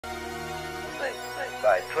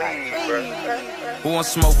Like, please, bro. Who want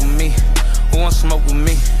smoke with me? Who want smoke with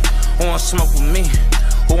me? Who want smoke with me?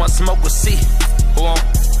 Who want smoke with C? Who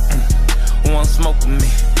want smoke with me?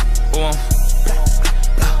 Who want?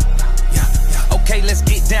 Okay, let's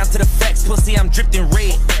get down to the facts, pussy, I'm dripping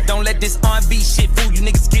red. Don't let this R&B shit fool you,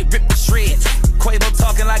 niggas get ripped to shreds. Quavo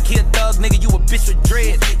talking like he a thug, nigga, you a bitch with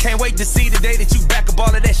dread. Can't wait to see the day that you back up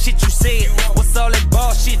all of that shit you said. What's all that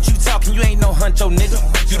bullshit you talking, you ain't no huncho, nigga.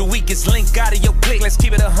 You the weakest link out of your clique, let's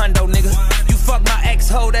keep it a hundo, nigga. You fuck my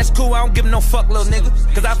ex-hoe, that's cool, I don't give no fuck, little nigga.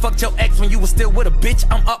 Cause I fucked your ex when you was still with a bitch,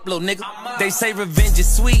 I'm up, little nigga. They say revenge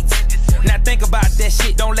is sweet, now think about that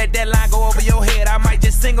shit. Don't let that line go over your head, I might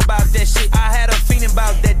just sing about that shit. I had a feeling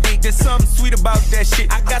about that dick, there's something sweet about that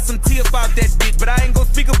shit. I got some tea about that bitch, but I ain't gon'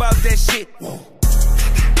 speak about that shit.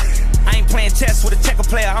 I ain't playing chess with a checker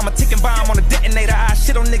player. I'm a ticking bomb on a detonator. I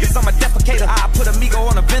shit on niggas, I'm a defecator. I put Amigo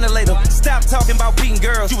on a ventilator. Stop talking about beating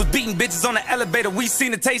girls. You was beating bitches on the elevator. We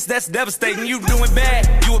seen the taste, that's devastating. You doing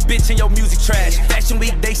bad, you a bitch and your music trash. Fashion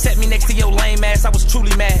week, they set me next to your lame ass. I was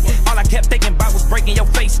truly mad. All I kept thinking about was breaking your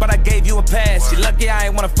face, but I gave you a pass. You lucky I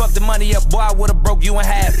ain't wanna fuck the money up, boy, I would've broke you in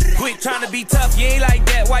half. Quit trying to be tough, you ain't like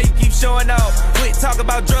that, why you keep showing off? Quit talking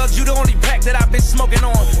about drugs, you the only pack that I've been smoking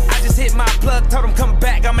on. I just hit my plug, told him come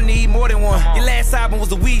back, I'ma need more than one. Your last album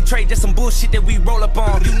was a weed trade, just some bullshit that we roll up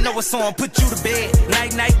on. You know what's on, put you to bed.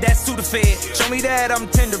 Night, night, that's Sudafed. Show me that I'm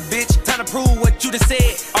tender, bitch. Time to prove what you done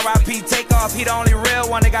said. R.I.P. take off, he the only real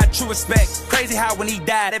one that got true respect. Crazy how when he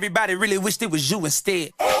died, everybody really wished it was you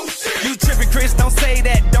instead. You trippin', Chris, don't say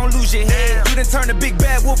that, don't lose your head. You done turned a big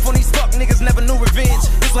bad wolf on these fuck niggas, never knew revenge.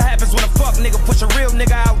 This what happens when a fuck nigga push a real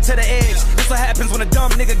nigga out to the edge. This what happens when a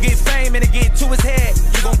dumb nigga get fame and it get to his head.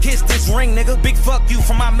 You gon' kiss this ring, nigga. Big fuck you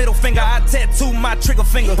from my middle finger. I tattoo my trigger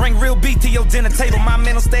finger. Bring real beat to your dinner table. My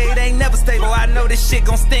mental state ain't never stable. I know this shit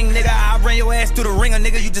gon' sting, nigga. I ran your ass through the ringer,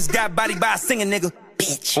 nigga. You just got bodied by a singer, nigga.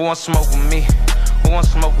 Bitch. Who want smoke with me? Who want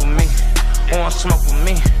smoke with me? Who want smoke with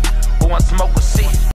me? Who want smoke with C?